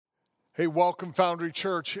Hey, welcome, Foundry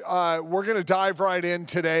Church. We're going to dive right in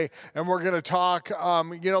today, and we're going to talk,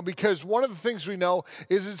 because one of the things we know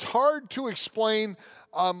is it's hard to explain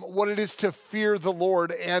what it is to fear the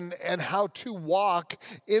Lord and how to walk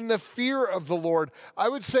in the fear of the Lord. I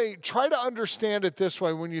would say try to understand it this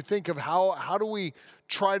way when you think of how do we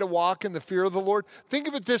try to walk in the fear of the Lord. Think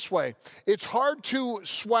of it this way. It's hard to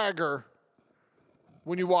swagger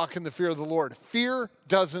when you walk in the fear of the Lord. Fear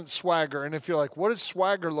doesn't swagger. And if you're like, what does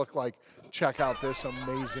swagger look like? Check out this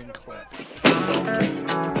amazing clip.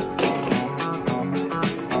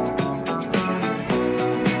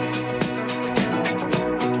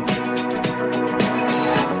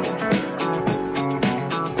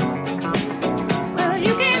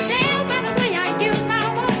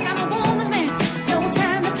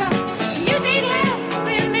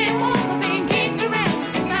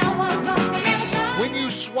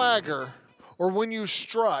 Swagger, or when you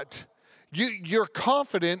strut, you're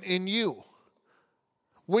confident in you.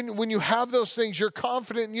 When you have those things, you're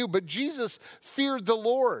confident in you. But Jesus feared the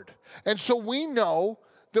Lord. And so we know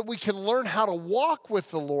that we can learn how to walk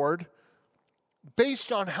with the Lord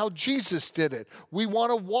based on how Jesus did it. We want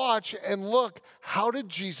to watch and look, how did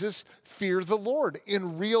Jesus fear the Lord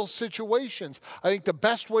in real situations? I think the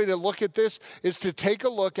best way to look at this is to take a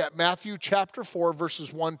look at Matthew chapter 4,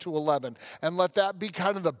 verses 1 to 11, and let that be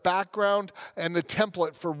kind of the background and the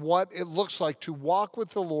template for what it looks like to walk with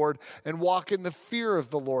the Lord and walk in the fear of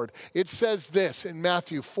the Lord. It says this in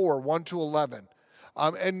Matthew 4, 1 to 11.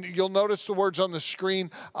 And you'll notice the words on the screen.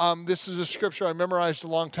 This is a scripture I memorized a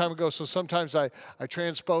long time ago, so sometimes I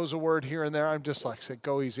transpose a word here and there. I'm dyslexic.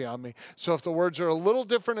 Go easy on me. So if the words are a little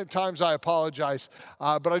different at times, I apologize.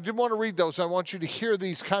 But I did want to read those. I want you to hear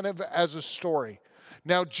these kind of as a story.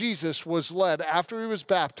 Now Jesus was led, after he was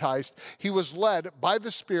baptized, he was led by the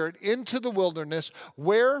Spirit into the wilderness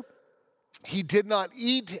where he did not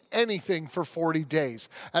eat anything for 40 days.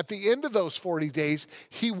 At the end of those 40 days,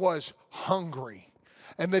 he was hungry.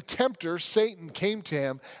 And the tempter, Satan, came to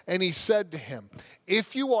him, and he said to him,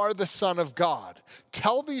 "If you are the Son of God,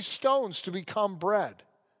 tell these stones to become bread."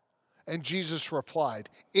 And Jesus replied,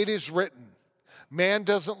 "It is written, man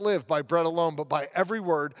doesn't live by bread alone, but by every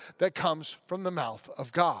word that comes from the mouth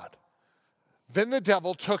of God." Then the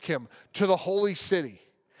devil took him to the holy city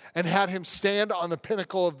and had him stand on the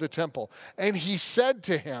pinnacle of the temple. And he said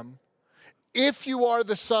to him, "If you are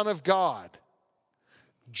the Son of God,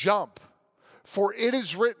 jump. For it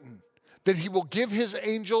is written that he will command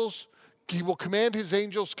his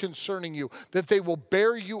angels concerning you, that they will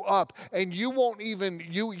bear you up, and you won't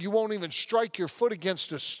even strike your foot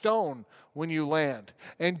against a stone when you land."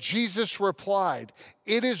 And Jesus replied,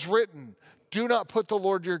 "It is written, do not put the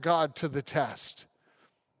Lord your God to the test."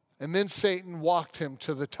 And then Satan walked him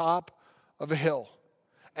to the top of a hill.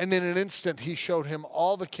 And in an instant he showed him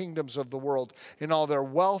all the kingdoms of the world in all their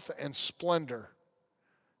wealth and splendor.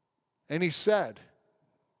 And he said,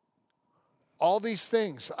 "All these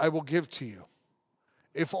things I will give to you,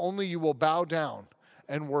 if only you will bow down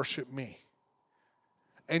and worship me."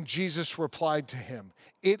 And Jesus replied to him,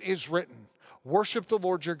 "It is written, worship the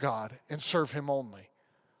Lord your God and serve him only."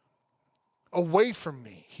 "Away from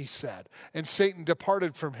me," he said. And Satan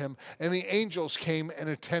departed from him, and the angels came and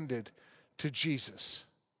attended to Jesus.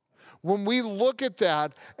 When we look at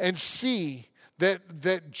that and see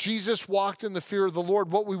that Jesus walked in the fear of the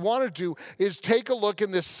Lord, what we want to do is take a look in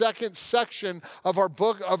this second section of our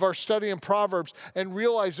book, of our study in Proverbs, and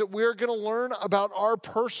realize that we're going to learn about our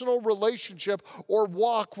personal relationship or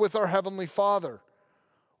walk with our Heavenly Father.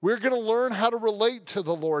 We're going to learn how to relate to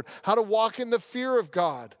the Lord, how to walk in the fear of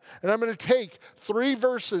God. And I'm going to take 3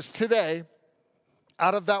 verses today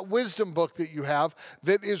out of that wisdom book that you have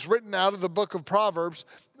that is written out of the book of Proverbs.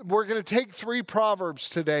 We're going to take 3 Proverbs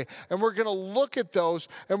today, and we're going to look at those,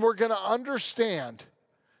 and we're going to understand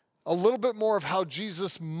a little bit more of how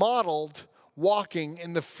Jesus modeled walking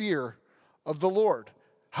in the fear of the Lord.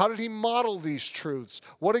 How did he model these truths?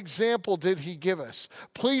 What example did he give us?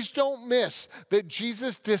 Please don't miss that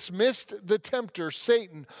Jesus dismissed the tempter,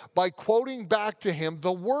 Satan, by quoting back to him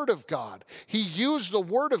the Word of God. He used the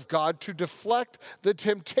Word of God to deflect the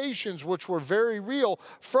temptations, which were very real,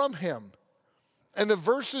 from him. And the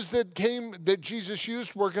verses that Jesus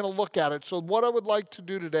used, we're going to look at it. So what I would like to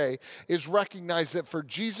do today is recognize that for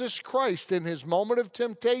Jesus Christ, in his moment of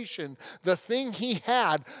temptation, the thing he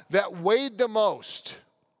had that weighed the most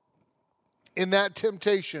in that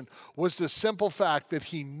temptation was the simple fact that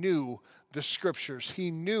he knew the scriptures.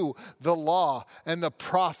 He knew the law and the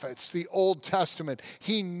prophets, the Old Testament.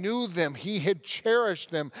 He knew them. He had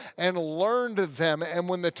cherished them and learned them. And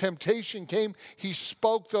when the temptation came, he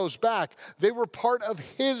spoke those back. They were part of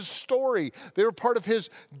his story. They were part of his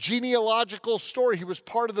genealogical story. He was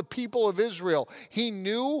part of the people of Israel. He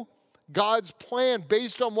knew God's plan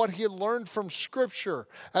based on what he had learned from Scripture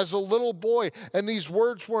as a little boy. And these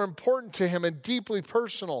words were important to him and deeply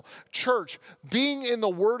personal. Church, being in the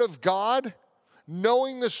Word of God,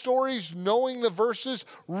 knowing the stories, knowing the verses,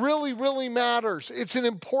 really, really matters. It's an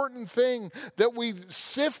important thing that we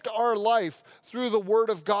sift our life through the Word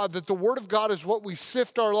of God, that the Word of God is what we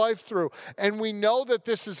sift our life through. And we know that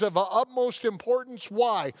this is of utmost importance.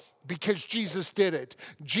 Why? Because Jesus did it.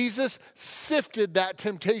 Jesus sifted that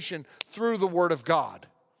temptation through the Word of God.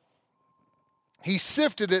 He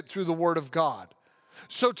sifted it through the Word of God.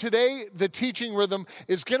 So today, the teaching rhythm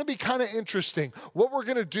is going to be kind of interesting. What we're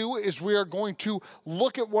going to do is we are going to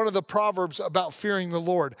look at one of the Proverbs about fearing the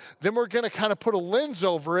Lord. Then we're going to kind of put a lens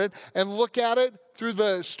over it and look at it through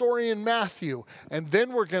the story in Matthew. And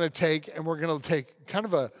then we're going to take kind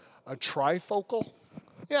of a trifocal.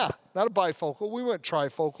 Yeah, not a bifocal. We went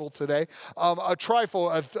trifocal today. A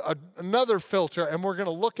trifocal, another filter, and we're going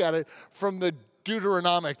to look at it from the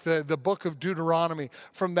Deuteronomic, the book of Deuteronomy,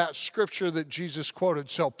 from that scripture that Jesus quoted.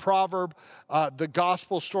 So proverb, the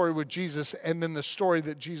gospel story with Jesus, and then the story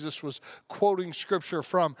that Jesus was quoting scripture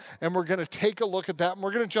from. And we're going to take a look at that, and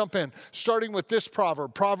we're going to jump in, starting with this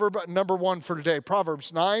proverb. Proverb number 1 for today.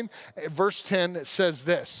 Proverbs 9, verse 10 says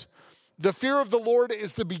this: "The fear of the Lord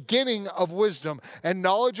is the beginning of wisdom, and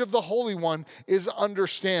knowledge of the Holy One is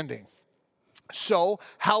understanding." So,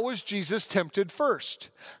 how was Jesus tempted first?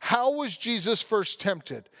 How was Jesus first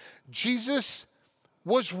tempted? Jesus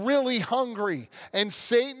was really hungry, and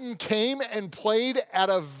Satan came and played at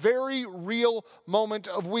a very real moment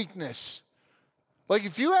of weakness. Like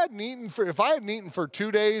if I hadn't eaten for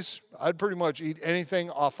 2 days, I'd pretty much eat anything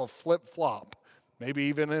off a flip-flop. Maybe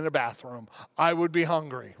even in a bathroom. I would be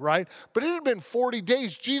hungry, right? But it had been 40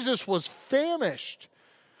 days. Jesus was famished.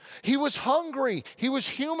 He was hungry. He was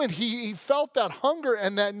human. He felt that hunger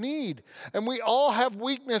and that need. And we all have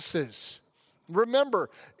weaknesses. Remember,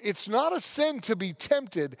 it's not a sin to be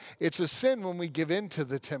tempted. It's a sin when we give in to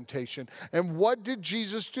the temptation. And what did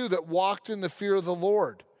Jesus do that walked in the fear of the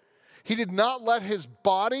Lord? He did not let his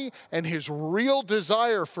body and his real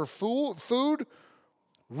desire for food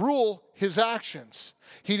rule his actions.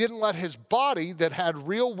 He didn't let his body that had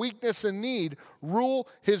real weakness and need rule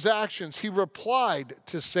his actions. He replied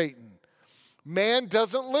to Satan, "Man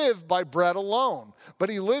doesn't live by bread alone, but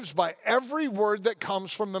he lives by every word that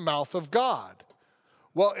comes from the mouth of God."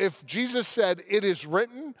 Well, if Jesus said, "It is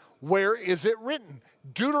written," where is it written?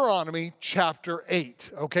 Deuteronomy chapter 8.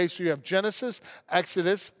 Okay, so you have Genesis,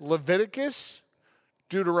 Exodus, Leviticus,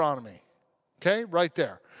 Deuteronomy. Okay, right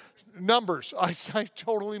there. Numbers, I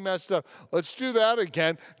totally messed up. Let's do that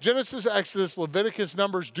again. Genesis, Exodus, Leviticus,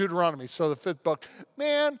 Numbers, Deuteronomy. So the 5th book.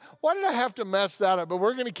 Man, why did I have to mess that up? But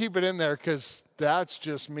we're going to keep it in there because that's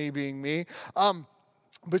just me being me.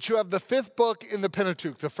 But you have the 5th book in the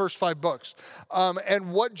Pentateuch, the first 5 books.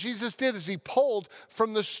 And what Jesus did is he pulled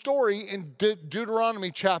from the story in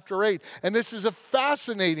Deuteronomy chapter 8. And this is a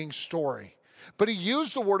fascinating story. But he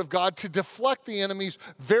used the word of God to deflect the enemy's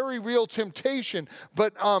very real temptation.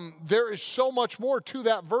 But there is so much more to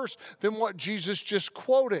that verse than what Jesus just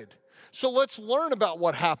quoted. So let's learn about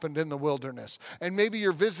what happened in the wilderness. And maybe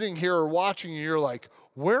you're visiting here or watching and you're like,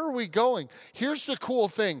 where are we going? Here's the cool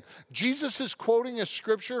thing. Jesus is quoting a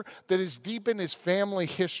scripture that is deep in his family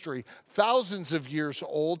history, thousands of years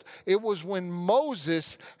old. It was when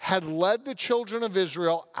Moses had led the children of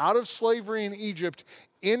Israel out of slavery in Egypt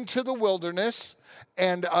into the wilderness,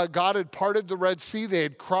 and God had parted the Red Sea. They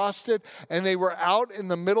had crossed it, and they were out in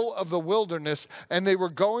the middle of the wilderness, and they were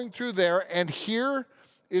going through there, and here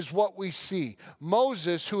is what we see.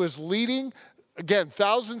 Moses, who is leading, again,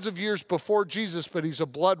 thousands of years before Jesus, but he's a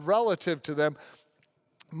blood relative to them.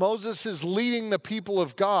 Moses is leading the people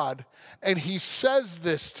of God, and he says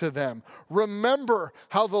this to them: "Remember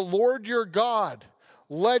how the Lord your God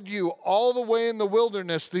led you all the way in the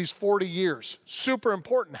wilderness these 40 years. Super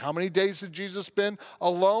important. How many days had Jesus been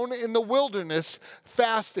alone in the wilderness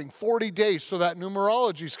fasting? 40 days. So that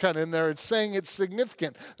numerology is kind of in there. It's saying it's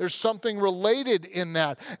significant. There's something related in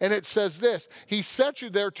that. And it says this: he set you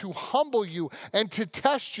there to humble you and to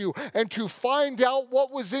test you and to find out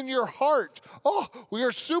what was in your heart. Oh, we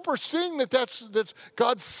are super seeing that's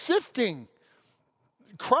God's sifting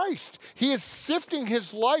Christ. He is sifting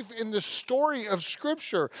his life in the story of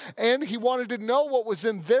Scripture. And he wanted to know what was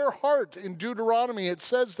in their heart. In Deuteronomy, it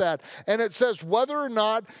says that. And it says, whether or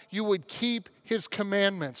not you would keep his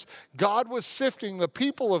commandments. God was sifting the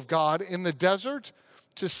people of God in the desert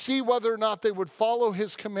to see whether or not they would follow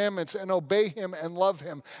his commandments and obey him and love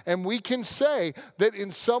him. And we can say that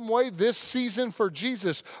in some way this season for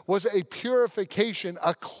Jesus was a purification,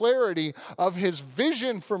 a clarity of his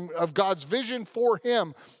vision of God's vision for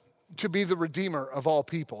him to be the Redeemer of all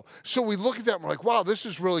people. So we look at that and we're like, wow, this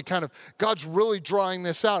is really God's really drawing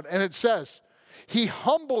this out. And it says, he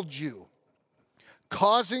humbled you,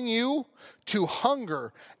 causing you to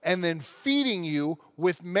hunger, and then feeding you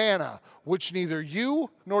with manna, which neither you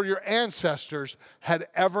nor your ancestors had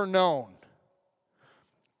ever known.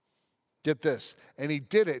 Get this. And he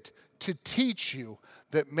did it to teach you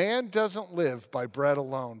that man doesn't live by bread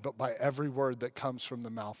alone, but by every word that comes from the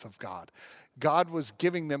mouth of God. God was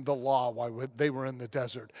giving them the law while they were in the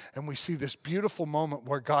desert. And we see this beautiful moment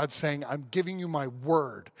where God's saying, I'm giving you my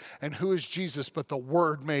word. And who is Jesus but the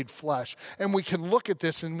word made flesh? And we can look at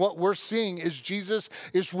this, and what we're seeing is Jesus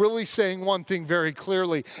is really saying one thing very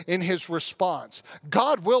clearly in his response.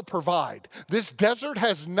 God will provide. This desert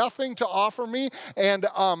has nothing to offer me, and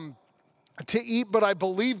to eat, but I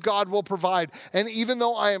believe God will provide. And even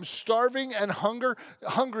though I am starving and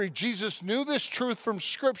hungry, Jesus knew this truth from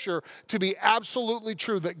Scripture to be absolutely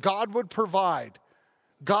true, that God would provide.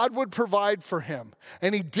 God would provide for him.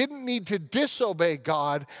 And he didn't need to disobey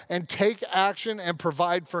God and take action and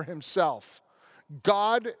provide for himself.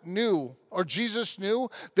 God knew, or Jesus knew,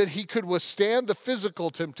 that he could withstand the physical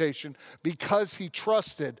temptation because he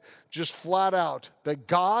trusted just flat out that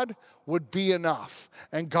God would be enough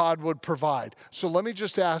and God would provide. So let me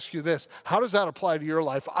just ask you this. How does that apply to your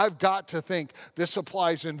life? I've got to think this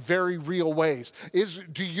applies in very real ways.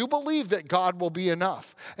 Do you believe that God will be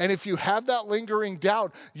enough? And if you have that lingering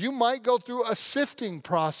doubt, you might go through a sifting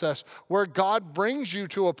process where God brings you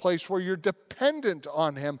to a place where you're dependent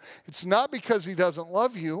on him. It's not because he doesn't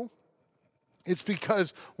love you. It's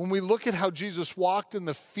because when we look at how Jesus walked in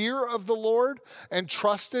the fear of the Lord and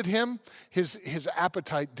trusted him, his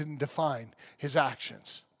appetite didn't define his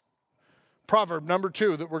actions. Proverb number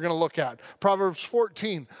 2 that we're going to look at. Proverbs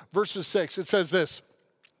 14, verses 6. It says this,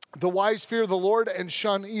 the wise fear the Lord and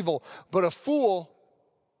shun evil, but a fool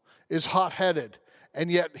is hot-headed,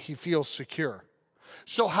 and yet he feels secure.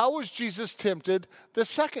 So how was Jesus tempted the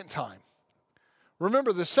second time?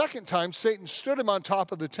 Remember, the second time, Satan stood him on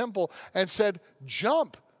top of the temple and said,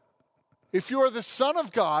 jump. If you are the Son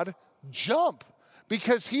of God, jump.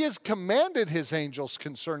 Because he has commanded his angels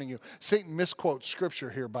concerning you. Satan misquotes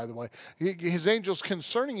Scripture here, by the way. His angels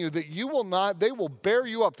concerning you that they will bear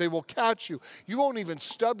you up. They will catch you. You won't even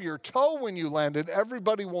stub your toe when you land, and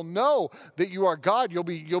everybody will know that you are God. You'll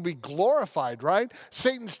be glorified, right?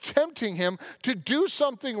 Satan's tempting him to do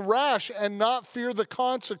something rash and not fear the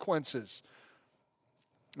consequences.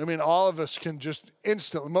 I mean, all of us can just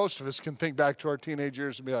instantly, most of us can think back to our teenage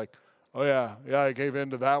years and be like, oh yeah, I gave in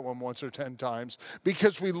to that one once or 10 times.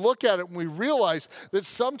 Because we look at it and we realize that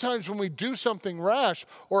sometimes when we do something rash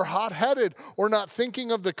or hot-headed or not thinking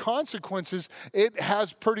of the consequences, it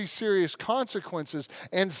has pretty serious consequences.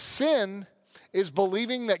 And sin is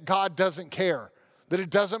believing that God doesn't care, that it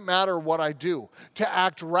doesn't matter what I do, to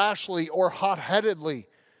act rashly or hot-headedly.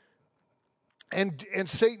 And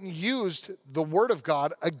Satan used the word of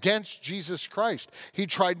God against Jesus Christ. He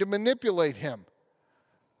tried to manipulate him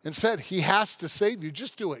and said, he has to save you.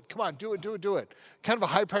 Just do it. Come on, do it. Kind of a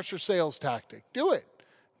high-pressure sales tactic. Do it.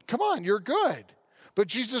 Come on, you're good. But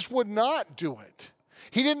Jesus would not do it.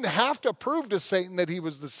 He didn't have to prove to Satan that he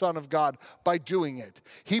was the Son of God by doing it.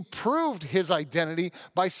 He proved his identity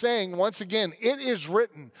by saying, once again, it is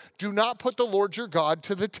written, do not put the Lord your God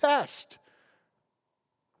to the test.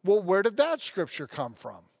 Well, where did that scripture come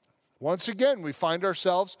from? Once again, we find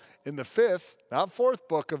ourselves in the 5th, not 4th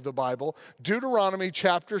book of the Bible, Deuteronomy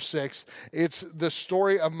chapter 6. It's the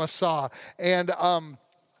story of Massah. And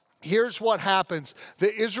here's what happens.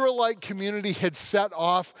 The Israelite community had set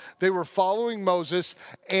off. They were following Moses.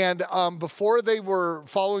 And before they were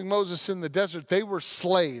following Moses in the desert, they were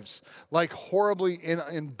slaves, like horribly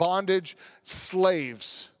in bondage,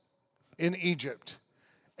 slaves in Egypt.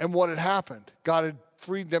 And what had happened? God had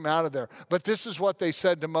freed them out of there. But this is what they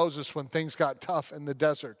said to Moses when things got tough in the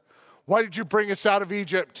desert. Why did you bring us out of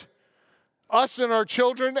Egypt? Us and our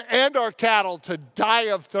children and our cattle to die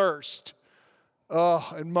of thirst.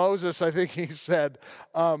 And Moses, I think he said,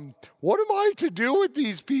 what am I to do with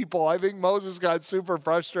these people? I think Moses got super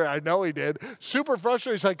frustrated. I know he did. Super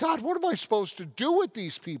frustrated. He's like, God, what am I supposed to do with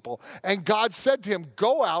these people? And God said to him,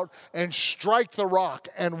 go out and strike the rock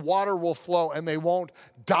and water will flow and they won't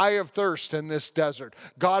die of thirst in this desert.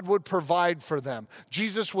 God would provide for them.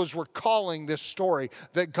 Jesus was recalling this story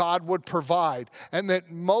that God would provide and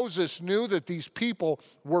that Moses knew that these people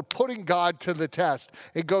were putting God to the test.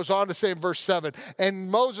 It goes on to say in verse 7, and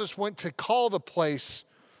Moses went to call the place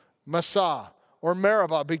Massah or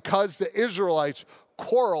Meribah because the Israelites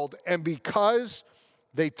quarreled and because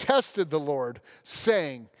they tested the Lord,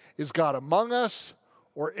 saying, is God among us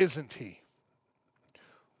or isn't he?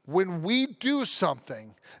 When we do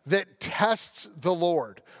something that tests the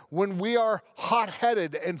Lord, when we are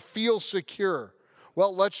hot-headed and feel secure,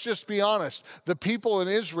 well, let's just be honest. The people in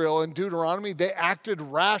Israel in Deuteronomy, they acted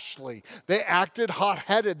rashly. They acted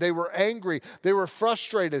hot-headed. They were angry. They were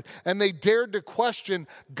frustrated. And they dared to question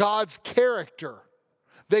God's character.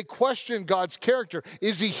 They questioned God's character.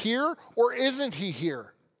 Is he here or isn't he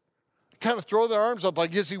here? Kind of throw their arms up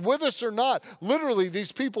like, is he with us or not? Literally,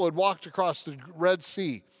 these people had walked across the Red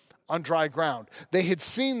Sea on dry ground. They had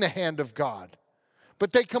seen the hand of God.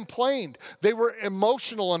 But they complained. They were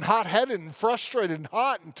emotional and hot-headed and frustrated and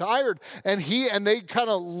hot and tired. And they kind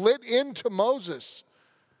of lit into Moses.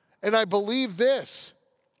 And I believe this,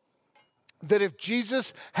 that if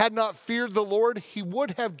Jesus had not feared the Lord, he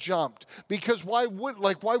would have jumped. Because why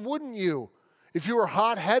wouldn't you? If you were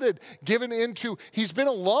hot-headed, given into, he's been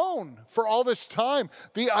alone for all this time.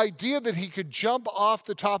 The idea that he could jump off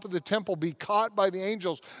the top of the temple, be caught by the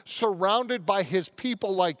angels, surrounded by his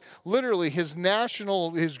people, like literally his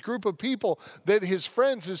group of people, that his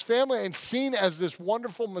friends, his family, and seen as this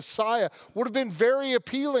wonderful Messiah would have been very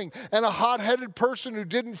appealing. And a hot-headed person who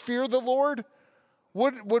didn't fear the Lord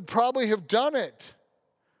would probably have done it.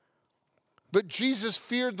 But Jesus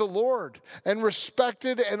feared the Lord and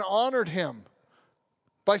respected and honored him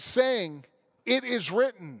by saying, it is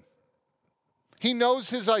written. He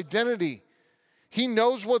knows his identity. He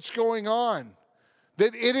knows what's going on.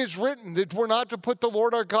 That it is written that we're not to put the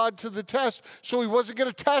Lord our God to the test. So he wasn't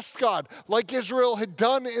going to test God like Israel had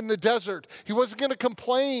done in the desert. He wasn't going to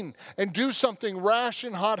complain and do something rash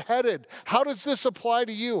and hot-headed. How does this apply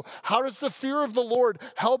to you? How does the fear of the Lord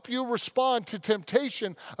help you respond to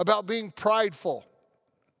temptation about being prideful?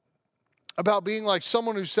 About being like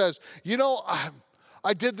someone who says,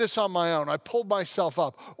 I did this on my own. I pulled myself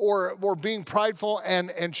up. Or being prideful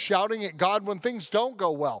and shouting at God when things don't go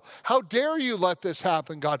well. How dare you let this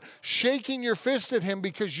happen, God? Shaking your fist at him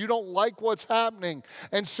because you don't like what's happening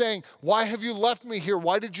and saying, why have you left me here?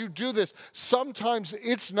 Why did you do this? Sometimes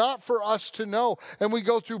it's not for us to know. And we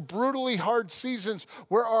go through brutally hard seasons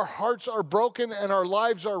where our hearts are broken and our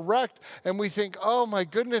lives are wrecked. And we think, oh my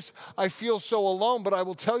goodness, I feel so alone. But I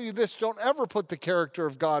will tell you this, don't ever put the character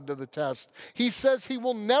of God to the test. He says he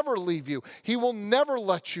will never leave you. He will never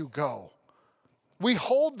let you go. We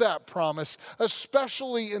hold that promise,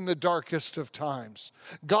 especially in the darkest of times.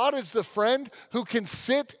 God is the friend who can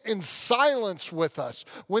sit in silence with us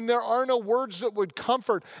when there are no words that would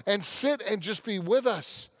comfort, and sit and just be with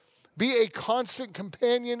us. Be a constant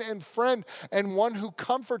companion and friend, and one who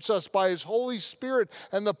comforts us by his Holy Spirit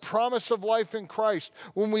and the promise of life in Christ.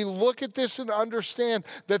 When we look at this and understand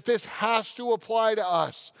that this has to apply to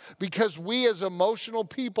us, because we as emotional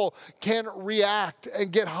people can react and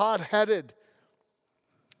get hot-headed.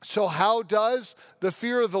 So how does the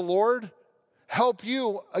fear of the Lord help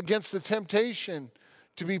you against the temptation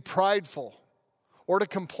to be prideful or to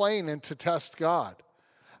complain and to test God?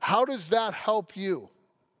 How does that help you?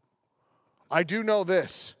 I do know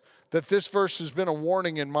this, that this verse has been a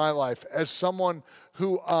warning in my life as someone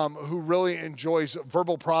who really enjoys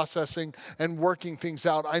verbal processing and working things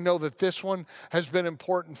out. I know that this one has been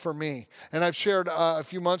important for me. And I've shared a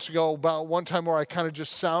few months ago about one time where I kind of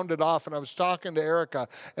just sounded off, and I was talking to Erica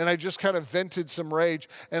and I just kind of vented some rage,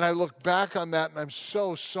 and I look back on that and I'm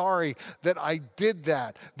so sorry that I did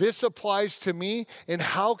that. This applies to me in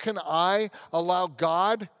how can I allow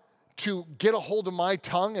God to get a hold of my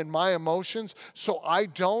tongue and my emotions so I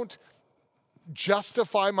don't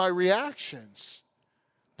justify my reactions.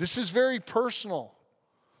 This is very personal.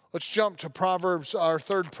 Let's jump to Proverbs, our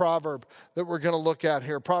third proverb that we're going to look at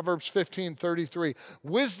here. Proverbs 15:33.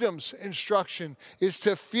 Wisdom's instruction is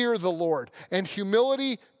to fear the Lord, and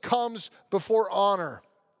humility comes before honor.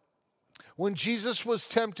 When Jesus was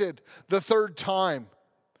tempted the third time,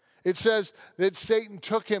 it says that Satan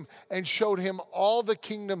took him and showed him all the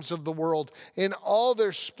kingdoms of the world in all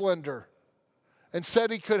their splendor. and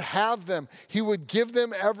said he could have them. He would give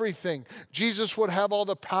them everything. Jesus would have all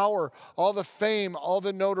the power, all the fame, all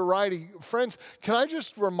the notoriety. Friends, can I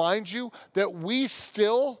just remind you that we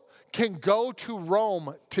still can go to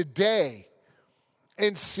Rome today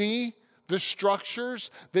and see the structures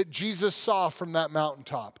that Jesus saw from that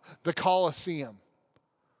mountaintop. The Colosseum,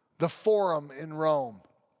 the Forum in Rome,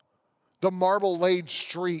 the marble-laid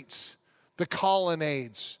streets, the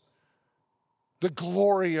colonnades, the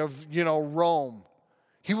glory of, Rome.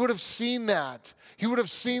 He would have seen that. He would have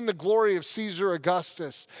seen the glory of Caesar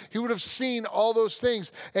Augustus. He would have seen all those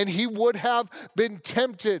things, and he would have been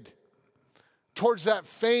tempted towards that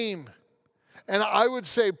fame. And I would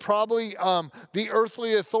say probably the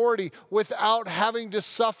earthly authority without having to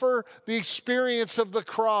suffer the experience of the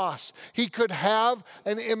cross. He could have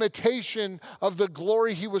an imitation of the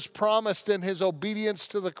glory he was promised in his obedience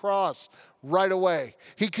to the cross right away.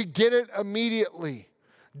 He could get it immediately.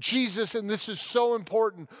 Jesus, and this is so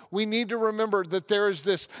important, we need to remember that there is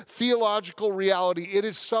this theological reality. It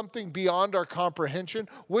is something beyond our comprehension,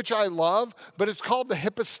 which I love, but it's called the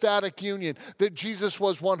hypostatic union, that Jesus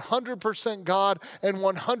was 100% God and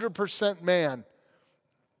 100% man.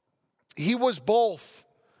 He was both.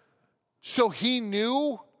 So he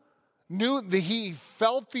knew that he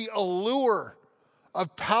felt the allure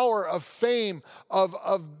of power, of fame, of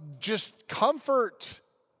just comfort.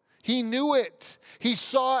 He knew it. He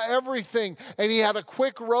saw everything, and he had a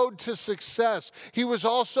quick road to success. He was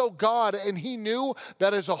also God, and he knew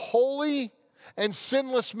that as a holy and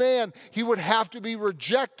sinless man, he would have to be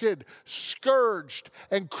rejected, scourged,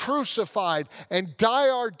 and crucified, and die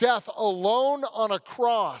our death alone on a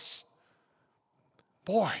cross.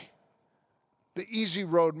 Boy, the easy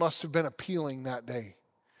road must have been appealing that day.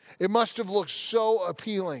 It must have looked so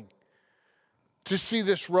appealing to see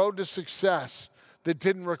this road to success that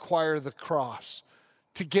didn't require the cross,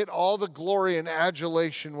 to get all the glory and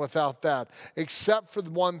adulation without that, except for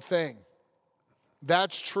one thing.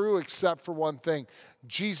 That's true except for one thing.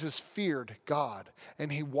 Jesus feared God,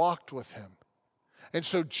 and he walked with him. And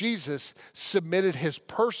so Jesus submitted his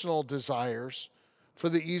personal desires for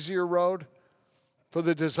the easier road, for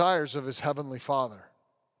the desires of his heavenly Father.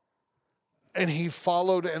 And he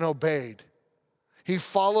followed and obeyed. He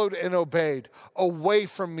followed and obeyed. Away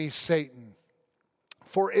from me, Satan.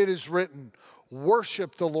 For it is written,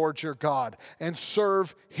 worship the Lord your God and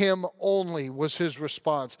serve him only, was his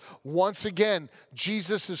response. Once again,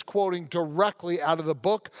 Jesus is quoting directly out of the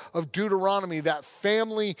book of Deuteronomy, that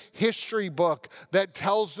family history book that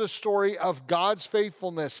tells the story of God's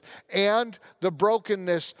faithfulness and the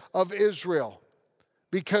brokenness of Israel.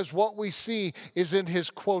 Because what we see is in his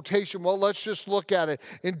quotation. Well, let's just look at it.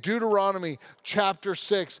 In Deuteronomy chapter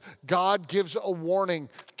 6, God gives a warning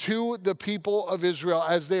to the people of Israel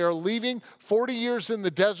as they are leaving 40 years in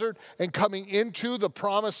the desert and coming into the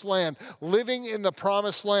promised land, living in the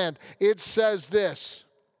promised land. It says this: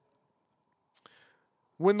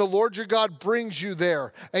 when the Lord your God brings you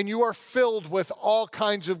there and you are filled with all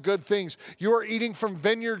kinds of good things, you are eating from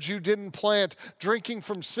vineyards you didn't plant, drinking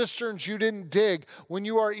from cisterns you didn't dig, when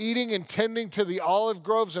you are eating and tending to the olive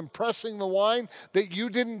groves and pressing the wine that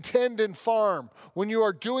you didn't tend and farm, when you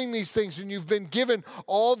are doing these things and you've been given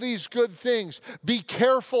all these good things, be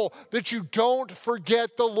careful that you don't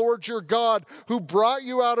forget the Lord your God who brought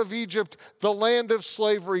you out of Egypt, the land of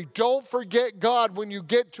slavery. Don't forget God when you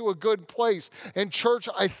get to a good place. And church,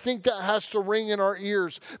 I think that has to ring in our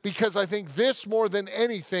ears, because I think this more than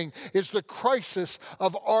anything is the crisis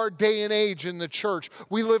of our day and age in the church.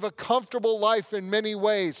 We live a comfortable life in many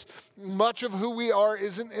ways. Much of who we are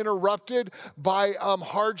isn't interrupted by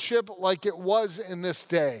hardship like it was in this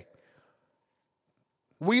day.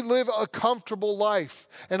 We live a comfortable life.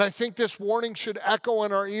 And I think this warning should echo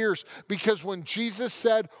in our ears, because when Jesus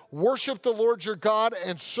said, worship the Lord your God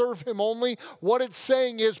and serve him only, what it's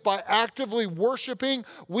saying is by actively worshiping,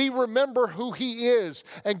 we remember who he is.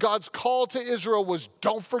 And God's call to Israel was,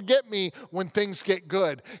 don't forget me when things get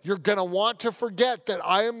good. You're going to want to forget that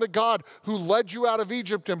I am the God who led you out of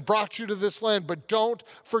Egypt and brought you to this land, but don't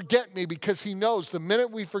forget me, because he knows the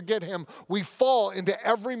minute we forget him, we fall into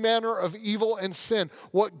every manner of evil and sin.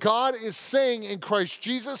 What God is saying in Christ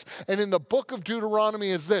Jesus and in the book of Deuteronomy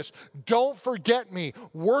is this: don't forget me,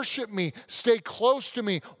 worship me, stay close to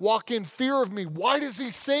me, walk in fear of me. Why does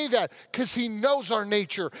he say that? Because he knows our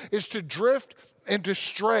nature is to drift and to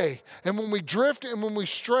stray. And when we drift and when we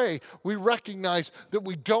stray, we recognize that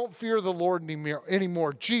we don't fear the Lord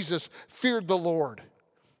anymore. Jesus feared the Lord.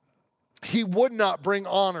 He would not bring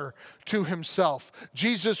honor to himself.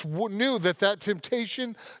 Jesus knew that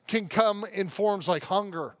temptation can come in forms like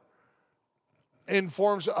hunger, in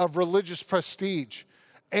forms of religious prestige,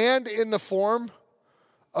 and in the form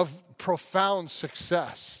of profound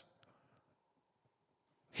success.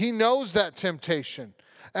 He knows that temptation.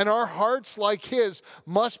 And our hearts, like his,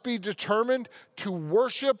 must be determined to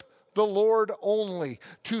worship the Lord only,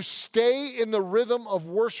 to stay in the rhythm of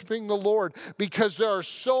worshiping the Lord, because there are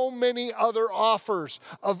so many other offers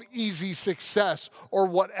of easy success or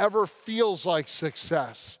whatever feels like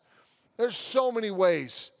success. There's so many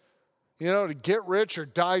ways, to get rich or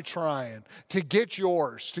die trying, to get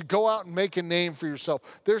yours, to go out and make a name for yourself.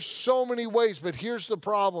 There's so many ways, but here's the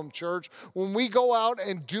problem, church. When we go out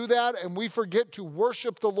and do that and we forget to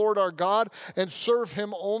worship the Lord our God and serve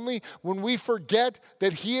him only, when we forget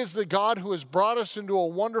that he is the God who has brought us into a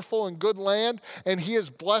wonderful and good land and he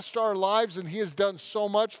has blessed our lives and he has done so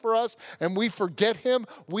much for us, and we forget him,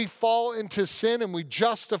 we fall into sin and we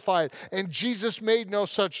justify it. And Jesus made no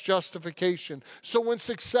such justification. So when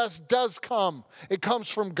success does come, it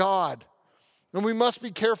comes from God. And we must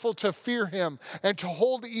be careful to fear him and to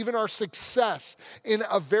hold even our success in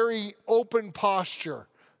a very open posture,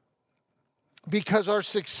 because our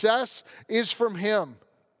success is from him.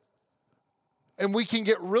 And we can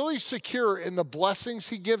get really secure in the blessings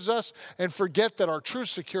he gives us and forget that our true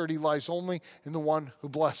security lies only in the one who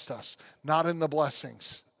blessed us, not in the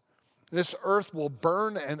blessings. This earth will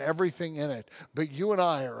burn and everything in it, but you and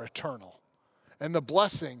I are eternal. And the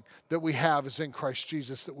blessing that we have is in Christ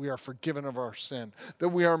Jesus, that we are forgiven of our sin, that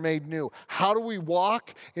we are made new. How do we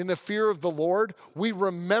walk in the fear of the Lord? We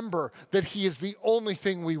remember that he is the only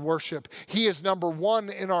thing we worship. He is number one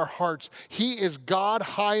in our hearts. He is God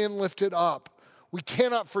high and lifted up. We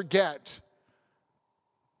cannot forget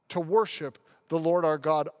to worship the Lord our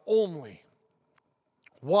God only.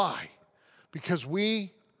 Why? Because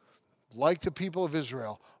we, like the people of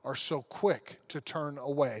Israel, are so quick to turn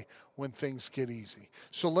away when things get easy.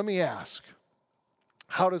 So let me ask,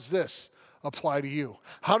 how does this apply to you?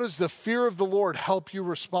 How does the fear of the Lord help you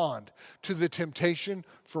respond to the temptation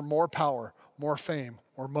for more power, more fame,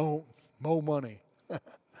 or more money? This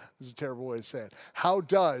is a terrible way to say it. How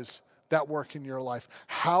does that work in your life?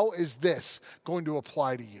 How is this going to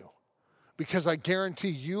apply to you? Because I guarantee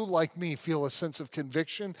you, like me, feel a sense of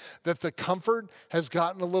conviction that the comfort has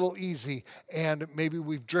gotten a little easy and maybe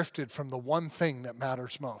we've drifted from the one thing that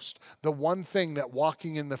matters most, the one thing that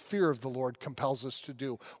walking in the fear of the Lord compels us to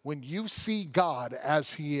do. When you see God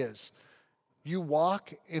as he is, you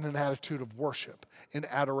walk in an attitude of worship, in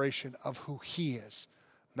adoration of who he is,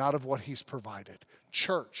 not of what he's provided.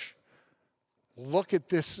 Church, look at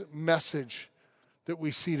this message that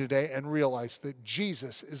we see today and realize that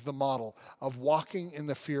Jesus is the model of walking in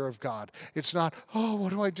the fear of God. It's not,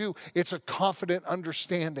 what do I do? It's a confident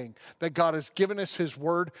understanding that God has given us his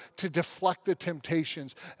word to deflect the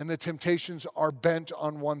temptations, and the temptations are bent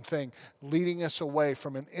on one thing, leading us away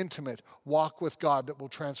from an intimate walk with God that will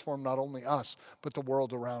transform not only us, but the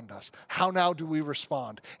world around us. How now do we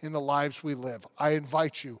respond in the lives we live? I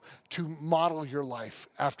invite you to model your life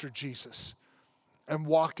after Jesus and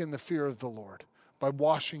walk in the fear of the Lord by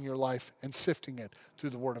washing your life and sifting it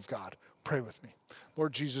through the word of God. Pray with me.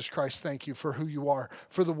 Lord Jesus Christ, thank you for who you are,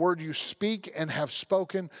 for the word you speak and have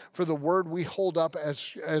spoken, for the word we hold up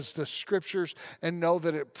as the scriptures and know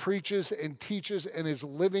that it preaches and teaches and is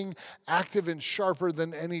living, active, and sharper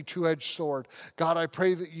than any two-edged sword. God, I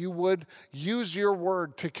pray that you would use your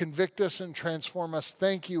word to convict us and transform us.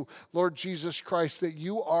 Thank you, Lord Jesus Christ, that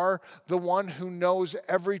you are the one who knows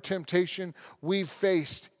every temptation we've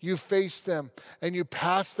faced. You faced them, and you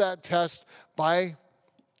passed that test by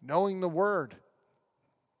knowing the word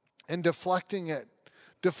and deflecting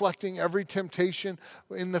every temptation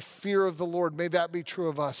in the fear of the Lord. May that be true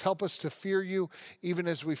of us. Help us to fear you even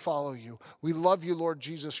as we follow you. We love you, Lord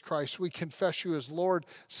Jesus Christ. We confess you as Lord,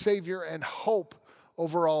 Savior, and hope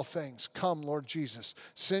over all things. Come, Lord Jesus,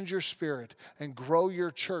 send your Spirit and grow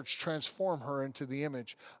your church. Transform her into the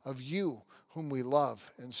image of you whom we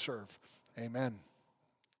love and serve. Amen.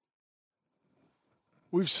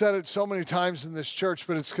 We've said it so many times in this church,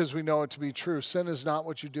 but it's because we know it to be true. Sin is not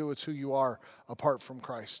what you do, it's who you are apart from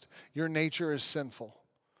Christ. Your nature is sinful,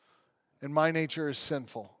 and my nature is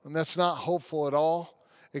sinful. And that's not hopeful at all,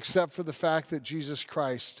 except for the fact that Jesus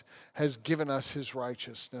Christ has given us his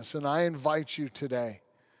righteousness. And I invite you today,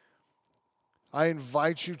 I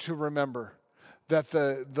invite you to remember that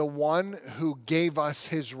the one who gave us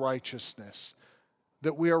his righteousness,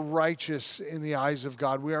 that we are righteous in the eyes of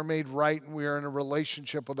God. We are made right and we are in a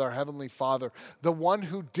relationship with our Heavenly Father. The one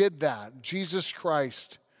who did that, Jesus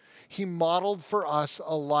Christ, he modeled for us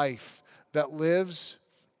a life that lives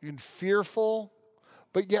in fearful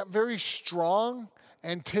but yet very strong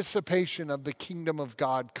anticipation of the kingdom of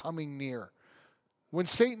God coming near. When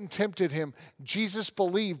Satan tempted him, Jesus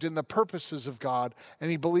believed in the purposes of God, and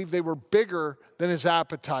he believed they were bigger than his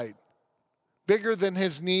appetite, bigger than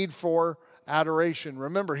his need for adoration.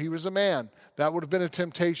 Remember, he was a man. That would have been a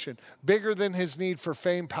temptation. Bigger than his need for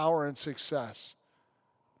fame, power, and success.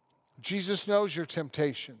 Jesus knows your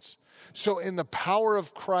temptations. So in the power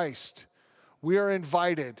of Christ, we are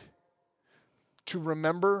invited to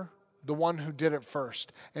remember the one who did it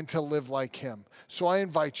first and to live like him. So I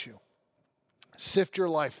invite you, sift your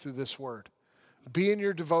life through this word. Be in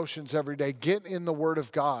your devotions every day. Get in the word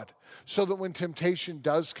of God so that when temptation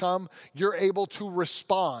does come, you're able to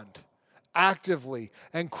respond actively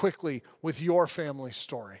and quickly with your family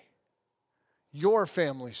story. Your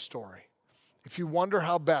family story. If you wonder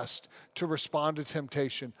how best to respond to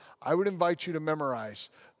temptation, I would invite you to memorize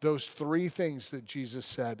those 3 things that Jesus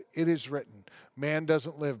said. It is written, man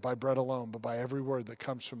doesn't live by bread alone, but by every word that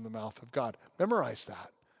comes from the mouth of God. Memorize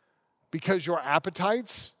that. Because your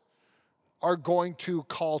appetites are going to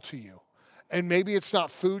call to you. And maybe it's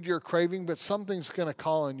not food you're craving, but something's going to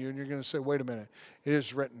call on you, and you're going to say, wait a minute, it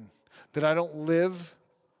is written that I don't live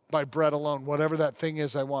by bread alone, whatever that thing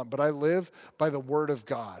is I want, but I live by the word of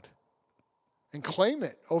God. And claim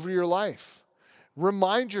it over your life.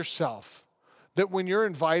 Remind yourself that when you're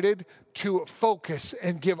invited to focus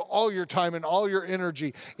and give all your time and all your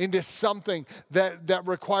energy into something that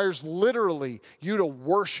requires literally you to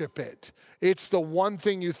worship it, it's the one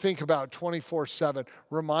thing you think about 24/7.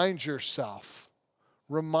 Remind yourself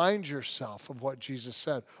of what Jesus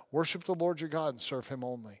said. Worship the Lord your God and serve him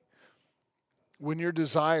only. When your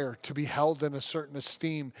desire to be held in a certain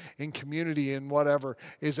esteem in community and whatever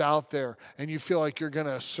is out there and you feel like you're going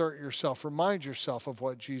to assert yourself, remind yourself of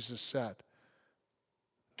what Jesus said.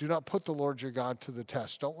 Do not put the Lord your God to the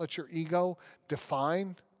test. Don't let your ego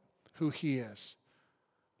define who he is.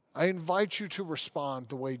 I invite you to respond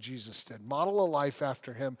the way Jesus did. Model a life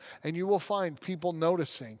after him, and you will find people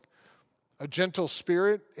noticing a gentle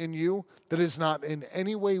spirit in you that is not in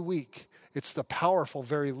any way weak. It's the powerful,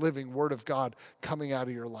 very living word of God coming out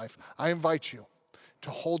of your life. I invite you to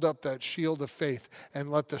hold up that shield of faith and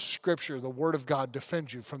let the scripture, the word of God,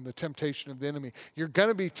 defend you from the temptation of the enemy. You're going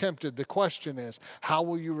to be tempted. The question is, how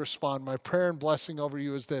will you respond? My prayer and blessing over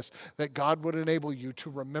you is this, that God would enable you to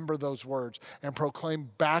remember those words and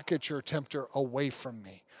proclaim back at your tempter, away from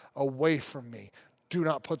me, away from me. Do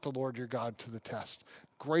not put the Lord your God to the test.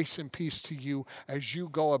 Grace and peace to you as you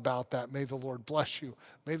go about that. May the Lord bless you.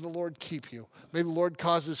 May the Lord keep you. May the Lord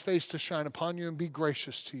cause his face to shine upon you and be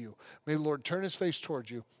gracious to you. May the Lord turn his face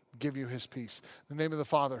towards you, give you his peace. In the name of the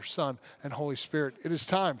Father, Son, and Holy Spirit, it is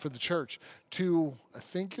time for the church to, I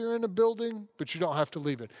think you're in a building, but you don't have to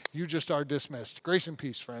leave it. You just are dismissed. Grace and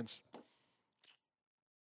peace, friends.